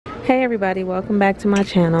Hey everybody, welcome back to my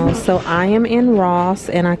channel. So I am in Ross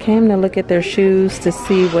and I came to look at their shoes to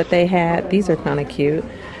see what they had. These are kind of cute.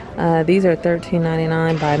 These are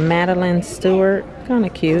 $13.99 by Madeline Stewart. Kind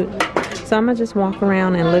of cute. So I'm gonna just walk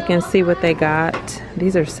around and look and see what they got.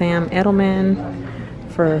 These are Sam Edelman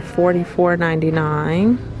for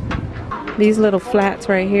 $44.99. These little flats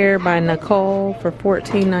right here by Nicole for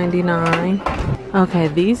 $14.99. Okay,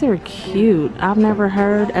 these are cute. I've never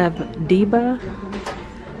heard of Diva,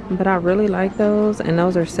 but I really like those, and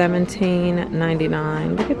those are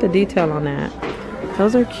 $17.99. Look at the detail on that.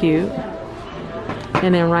 Those are cute.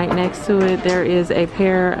 And then right next to it, there is a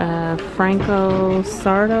pair of Franco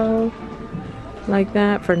Sardo, like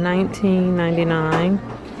that, for $19.99.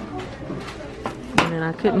 And then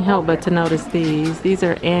I couldn't help but to notice these. These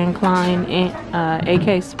are Anne Klein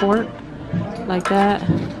AK Sport, like that.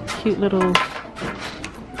 Cute little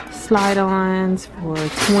slide-ons for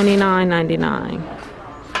 $29.99.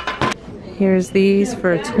 Here's these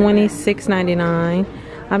for $26.99.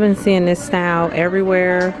 I've been seeing this style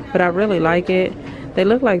everywhere, but I really like it. They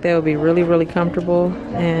look like they would be really, really comfortable.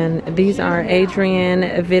 And these are Adrienne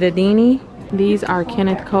Vittadini. These are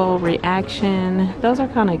Kenneth Cole Reaction. Those are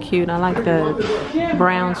kind of cute. I like the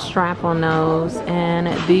brown strap on those. And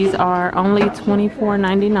these are only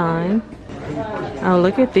 $24.99. Oh,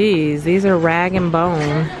 look at these. These are Rag and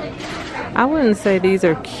Bone. I wouldn't say these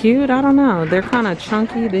are cute. I don't know. They're kind of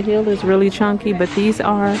chunky. The heel is really chunky, but these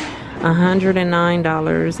are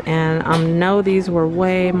 $109. And I know these were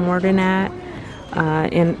way more than that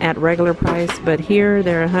at regular price, but here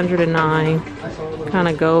they're $109. Kind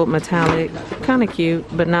of gold metallic, kind of cute,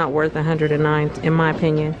 but not worth $109 in my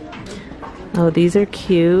opinion. Oh, these are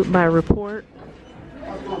cute by Report.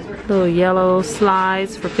 Little yellow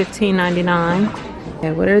slides for $15.99.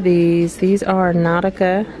 Okay, what are these? These are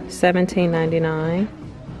Nautica, $17.99.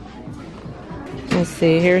 Let's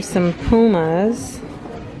see, here's some Pumas.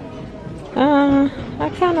 I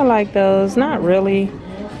kind of like those. Not really.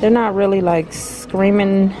 They're not really like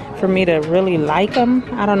screaming for me to really like them.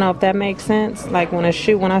 I don't know if that makes sense. Like when I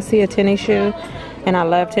see a tennis shoe, and I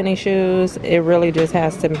love tennis shoes, it really just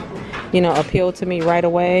has to, you know, appeal to me right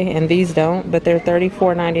away. And these don't, but they're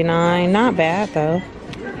 $34.99. Not bad though,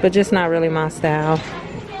 but just not really my style.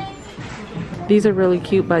 These are really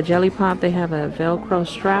cute by Jelly Pop. They have a Velcro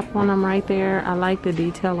strap on them right there. I like the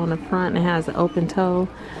detail on the front. It has an open toe.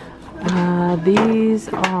 These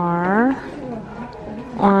are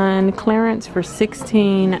on clearance for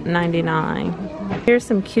 $16.99. Here's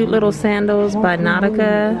some cute little sandals by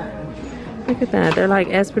Nautica. Look at that. They're like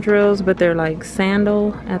espadrilles, but they're like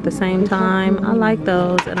sandal at the same time. I like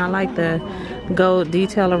those, and I like the gold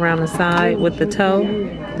detail around the side with the toe.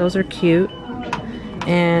 Those are cute.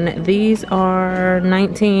 And these are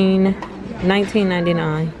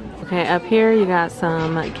 $19.99. Okay, up here you got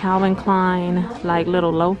some Calvin Klein like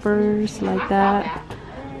little loafers like that.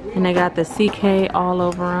 And they got the CK all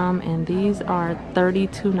over them, and these are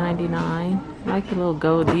 $32.99. I like the little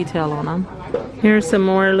gold detail on them. Here's some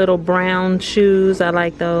more little brown shoes. I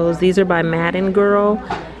like those. These are by Madden Girl,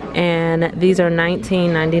 and these are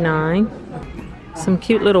 $19.99. Some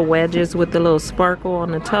cute little wedges with the little sparkle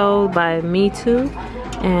on the toe by Me Too,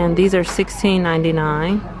 and these are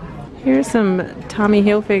 $16.99. Here's some Tommy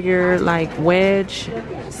Hilfiger like wedge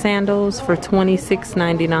sandals for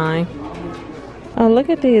 $26.99. Oh, look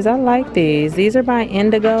at these. I like these. These are by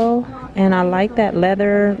Indigo, and I like that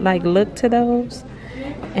leather like look to those.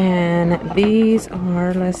 And these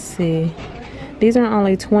are, let's see, these are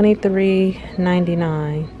only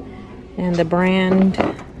 $23.99. And the brand,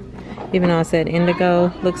 even though I said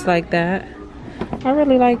Indigo, looks like that. I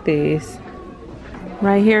really like these.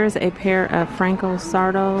 Right here is a pair of Franco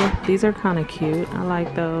Sardo. These are kind of cute. I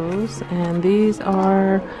like those. And these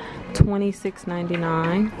are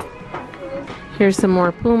 $26.99. Here's some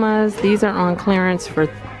more Pumas. These are on clearance for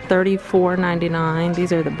 $34.99.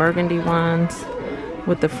 These are the burgundy ones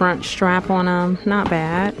with the front strap on them. Not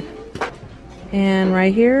bad. And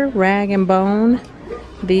right here, Rag and Bone.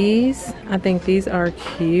 These, I think these are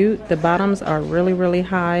cute. The bottoms are really, really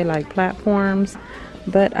high, like platforms.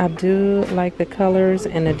 But I do like the colors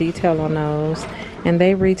and the detail on those. And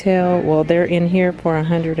they retail, well, they're in here for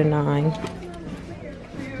 $109.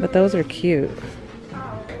 But those are cute.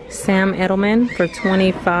 Sam Edelman for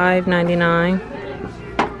 $25.99.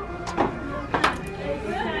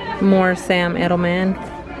 More Sam Edelman,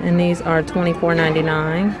 and these are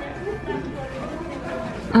 $24.99.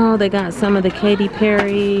 Oh, they got some of the Katy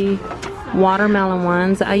Perry watermelon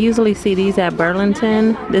ones. I usually see these at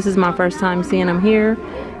Burlington. This is my first time seeing them here,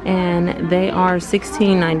 and they are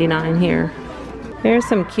 $16.99 here. There's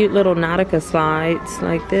some cute little Nautica slides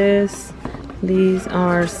like this. These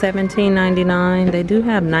are $17.99. They do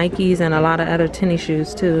have Nikes and a lot of other tennis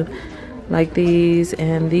shoes too, like these,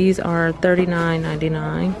 and these are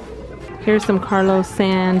 $39.99. Here's some Carlos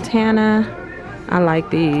Santana. I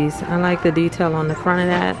like these. I like the detail on the front of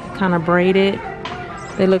that, kind of braided.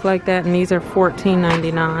 They look like that, and these are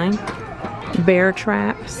 $14.99. Bear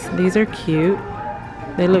traps. These are cute.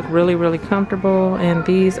 They look really, really comfortable, and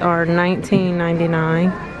these are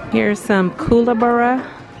 $19.99. Here's some Kookaburra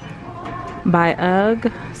by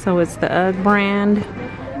UGG. So it's the UGG brand,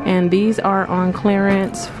 and these are on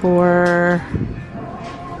clearance for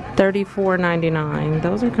 $34.99.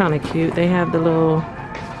 Those are kind of cute. They have the little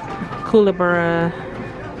Kookaburra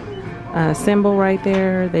symbol right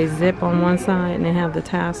there. They zip on one side and they have the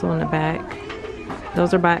tassel on the back.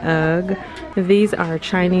 Those are by UGG. These are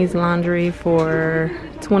Chinese laundry for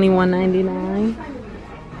 $21.99.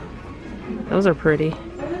 Those are pretty.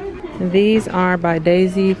 These are by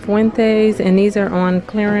Daisy Fuentes, and these are on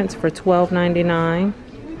clearance for $12.99.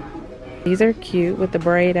 These are cute with the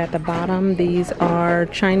braid at the bottom. These are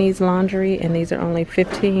Chinese laundry, and these are only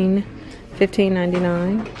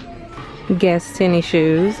 $15.99. Guess tennis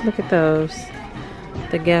shoes. Look at those.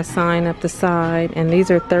 The Guess sign up the side, and these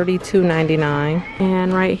are $32.99.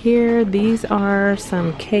 And right here, these are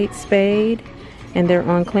some Kate Spade, and they're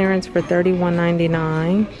on clearance for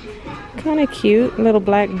 $31.99. Kind of cute, little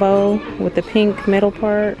black bow with the pink middle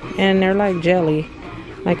part, and they're like jelly,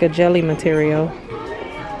 like a jelly material.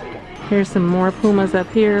 Here's some more Pumas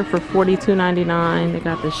up here for $42.99. They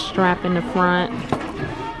got the strap in the front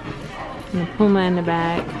and the Puma in the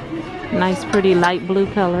back. Nice pretty light blue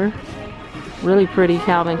color. Really pretty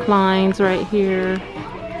Calvin Kleins right here.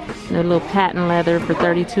 They're little patent leather for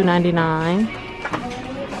 $32.99.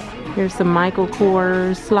 Here's some Michael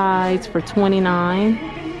Kors slides for $29.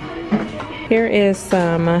 Here is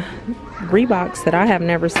some Reeboks that I have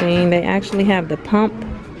never seen. They actually have the pump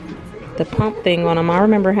thing on them. I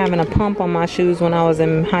remember having a pump on my shoes when I was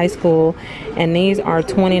in high school, and these are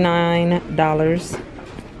 $29.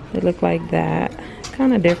 They look like that.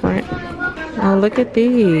 Kind of different. Oh, look at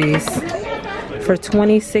these for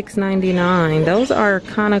 $26.99. Those are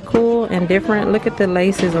kind of cool and different. Look at the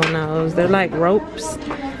laces on those. They're like ropes.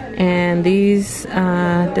 And these, did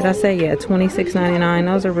I say, yeah, $26.99.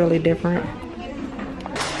 Those are really different.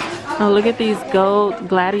 Oh, look at these gold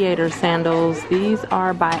gladiator sandals. These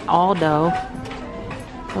are by Aldo.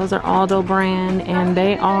 Those are Aldo brand, and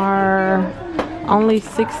they are only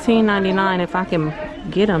 $16.99 if I can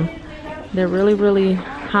get them. They're really, really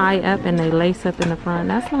high up, and they lace up in the front.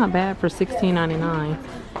 That's not bad for $16.99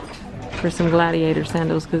 for some gladiator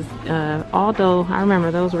sandals, because Aldo, I remember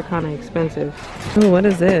those were kind of expensive. Ooh, what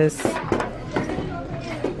is this?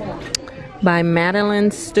 By Madeline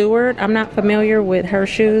Stewart. I'm not familiar with her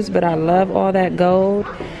shoes, but I love all that gold,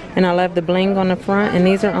 and I love the bling on the front, and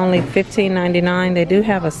these are only $15.99. They do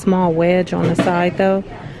have a small wedge on the side though,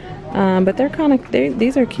 but they're kind of,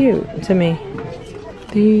 these are cute to me.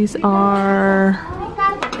 These are,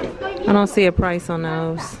 I don't see a price on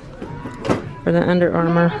those for the Under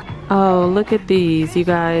Armour. Oh, look at these, you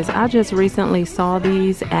guys. I just recently saw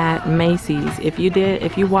these at Macy's. If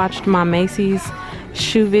you watched my Macy's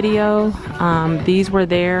shoe video, these were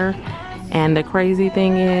there, and the crazy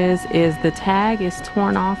thing is the tag is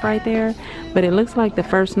torn off right there, but it looks like the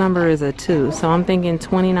first number is a 2, so I'm thinking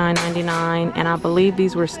 $29.99, and I believe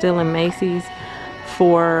these were still in Macy's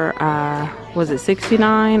for was it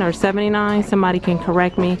 $69 or $79? Somebody can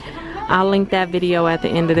correct me. I'll link that video at the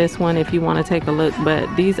end of this one if you want to take a look,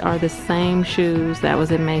 but these are the same shoes that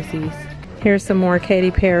was in Macy's. Here's some more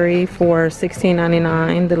Katy Perry for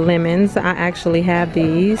 $16.99. The lemons, I actually have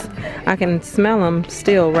these. I can smell them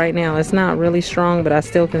still right now. It's not really strong, but I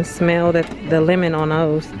still can smell the lemon on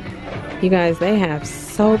those. You guys, they have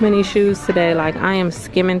so many shoes today. Like, I am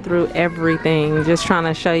skimming through everything, just trying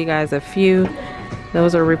to show you guys a few.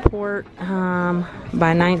 Those are Report by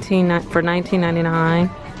 $19.99.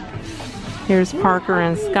 Here's Parker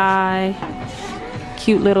and Sky.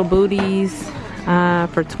 Cute little booties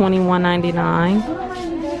for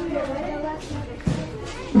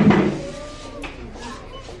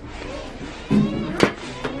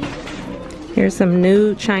 $21.99. Here's some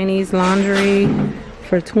new Chinese laundry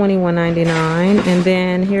for $21.99. And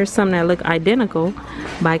then here's some that look identical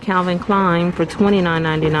by Calvin Klein for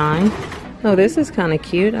 $29.99. Oh, this is kind of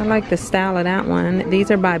cute. I like the style of that one. These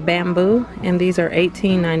are by Bamboo, and these are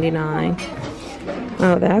 $18.99.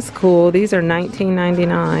 Oh, that's cool. These are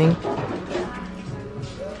 $19.99.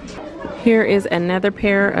 Here is another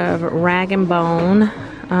pair of Rag & Bone.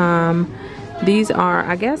 These are,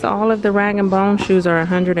 I guess all of the Rag & Bone shoes are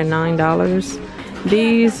 $109.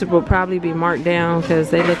 These will probably be marked down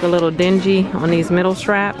because they look a little dingy on these middle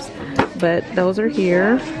straps, but those are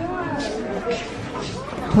here.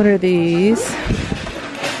 What are these?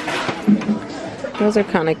 Those are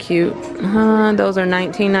kind of cute. Those are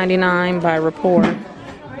 $19.99 by Rapport.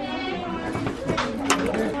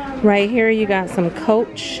 Right here you got some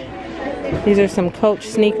Coach. These are some Coach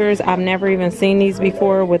sneakers. I've never even seen these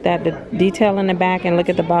before with that detail in the back, and look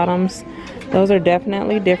at the bottoms. Those are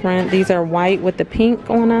definitely different. These are white with the pink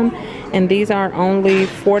on them, and these are only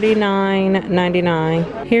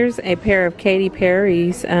 $49.99. Here's a pair of Katy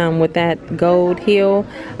Perry's with that gold heel.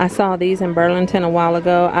 I saw these in Burlington a while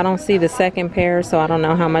ago. I don't see the second pair, so I don't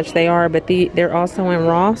know how much they are, but they're also in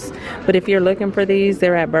Ross. But if you're looking for these,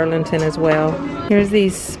 they're at Burlington as well. Here's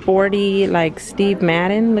these sporty, like Steve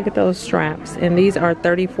Madden. Look at those straps, and these are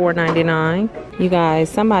 $34.99. You guys,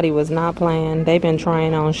 somebody was not playing. They've been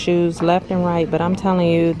trying on shoes left and right, but I'm telling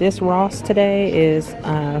you, this Ross today is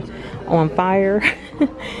on fire.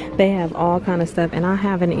 They have all kind of stuff, and I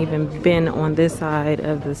haven't even been on this side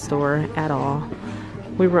of the store at all.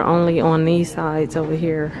 We were only on these sides over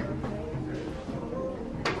here.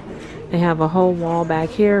 They have a whole wall back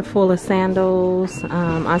here full of sandals.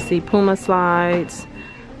 I see Puma slides,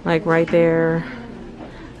 like right there.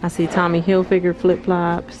 I see Tommy Hilfiger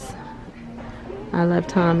flip-flops. I love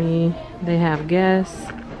Tommy. They have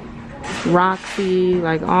Guess, Roxy,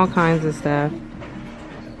 like all kinds of stuff.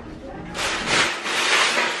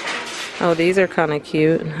 Oh, these are kind of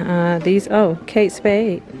cute. Oh, Kate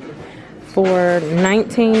Spade for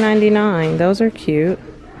 $19.99. Those are cute.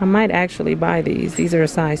 I might actually buy these. These are a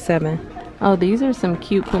size 7. Oh, these are some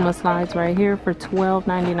cute Puma slides right here for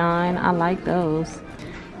 $12.99. I like those.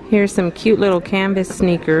 Here's some cute little canvas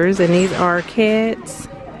sneakers, and these are kids.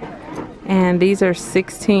 And these are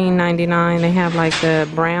 $16.99. They have like the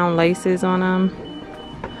brown laces on them.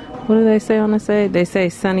 What do they say on the side? They say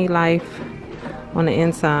Sunny Life on the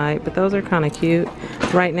inside, but those are kind of cute.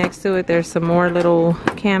 Right next to it, there's some more little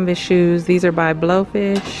canvas shoes. These are by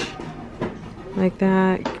Blowfish, like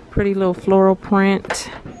that. Pretty little floral print.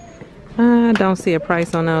 I don't see a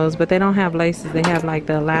price on those, but they don't have laces. They have like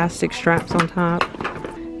the elastic straps on top.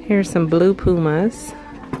 Here's some blue Pumas.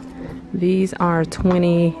 These are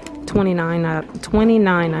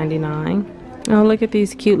 $29.99. Oh, look at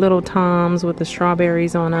these cute little Toms with the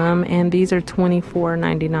strawberries on them, and these are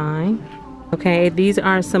 $24.99. Okay, these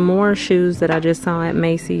are some more shoes that I just saw at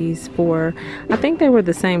Macy's for, I think they were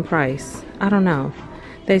the same price. I don't know.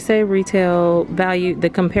 They say retail value, the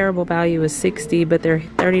comparable value is $60, but they're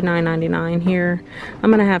 $39.99 here.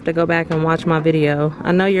 I'm gonna have to go back and watch my video.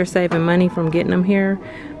 I know you're saving money from getting them here,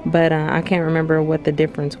 but I can't remember what the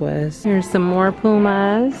difference was. Here's some more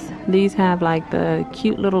Pumas. These have like the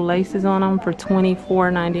cute little laces on them for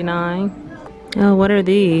 $24.99. Oh, what are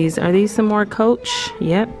these? Are these some more Coach?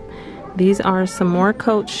 Yep. These are some more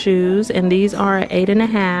Coach shoes, and these are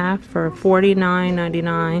 8.5 for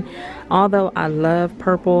 $49.99. Although I love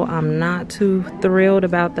purple, I'm not too thrilled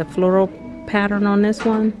about the floral pattern on this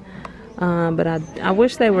one. But I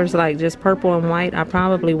wish they was like just purple and white. I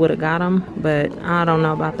probably would have got them, but I don't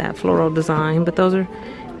know about that floral design. But those are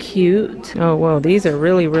cute. Oh, well, these are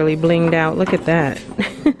really, really blinged out. Look at that.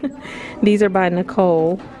 These are by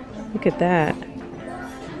Nicole. Look at that.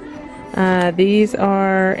 These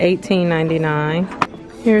are $18.99.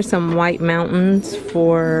 Here's some white mountains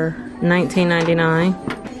for $19.99.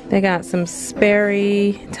 They got some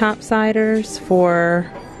Sperry topsiders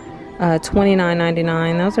for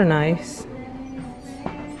 $29.99. Those are nice.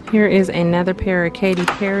 Here is another pair of Katy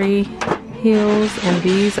Perry heels, and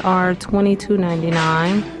these are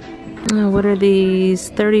 $22.99. What are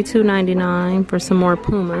these? $32.99 for some more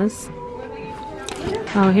Pumas.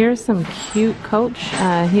 Oh, here's some cute Coach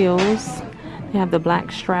heels. They have the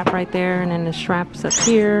black strap right there, and then the straps up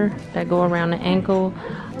here that go around the ankle.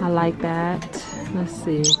 I like that. Let's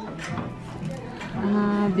see.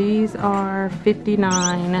 These are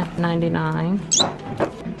 $59.99.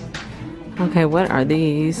 Okay, what are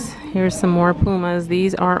these? Here's some more Pumas.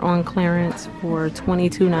 These are on clearance for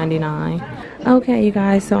 $22.99. Okay, you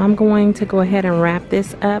guys, so I'm going to go ahead and wrap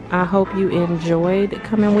this up. I hope you enjoyed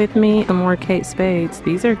coming with me. Some more Kate Spades.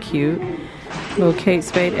 These are cute. Little Kate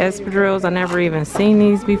Spade espadrilles. I never even seen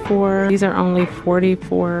these before. These are only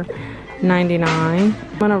 $44.99. I'm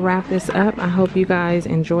gonna wrap this up. I hope you guys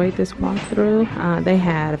enjoyed this walkthrough. They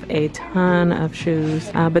have a ton of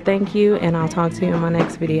shoes. But thank you, and I'll talk to you in my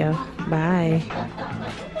next video. Bye.